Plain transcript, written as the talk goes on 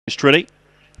Trinity.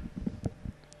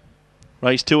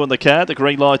 Race 2 on the card, the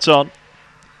green light's on.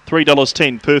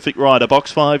 $3.10, Perfect Rider.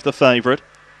 Box 5, the favourite.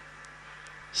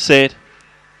 Set.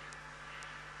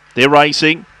 They're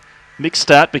racing. Mixed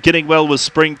start, beginning well was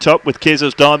Spring Top with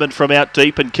Kez's Diamond from out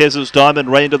deep, and Kez's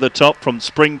Diamond ran to the top from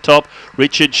Spring Top.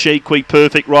 Richard Sheequy,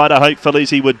 Perfect Rider, Hopeful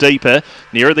Izzy were deeper.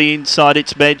 Nearer the inside,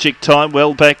 it's Magic Time.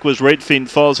 Well back was Redfin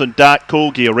Foz and Dark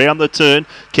Corgi around the turn.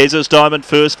 Kez's Diamond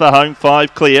first for home,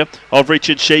 5 clear of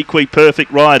Richard Sheequy,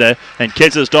 Perfect Rider, and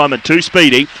Kez's Diamond too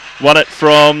speedy. Won it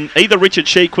from either Richard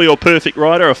Sheequy or Perfect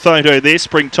Rider. A photo there.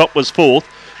 Spring Top was 4th.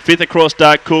 5th across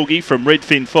Dark Corgi from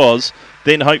Redfin Foz.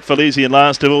 Then Hopeful Izzy, and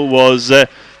last of all was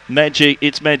Magic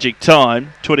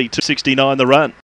Time. 22.69 the run.